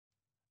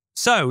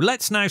So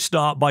let's now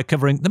start by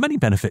covering the many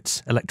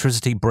benefits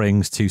electricity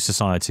brings to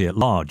society at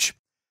large.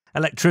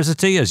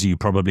 Electricity, as you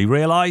probably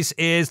realise,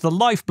 is the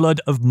lifeblood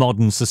of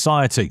modern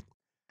society.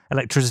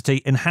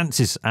 Electricity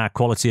enhances our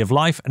quality of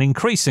life, and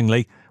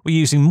increasingly we're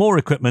using more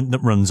equipment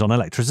that runs on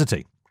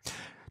electricity.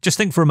 Just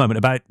think for a moment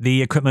about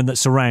the equipment that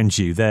surrounds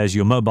you. There's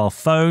your mobile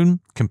phone,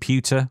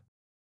 computer,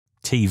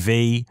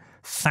 TV,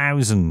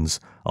 thousands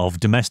of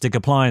domestic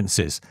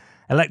appliances.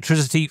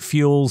 Electricity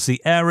fuels the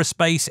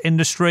aerospace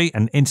industry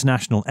and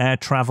international air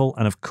travel,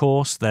 and of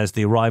course there's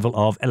the arrival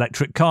of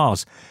electric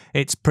cars.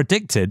 It's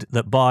predicted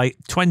that by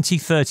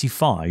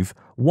 2035,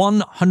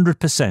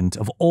 100%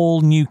 of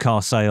all new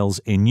car sales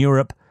in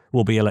Europe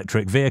will be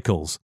electric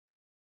vehicles.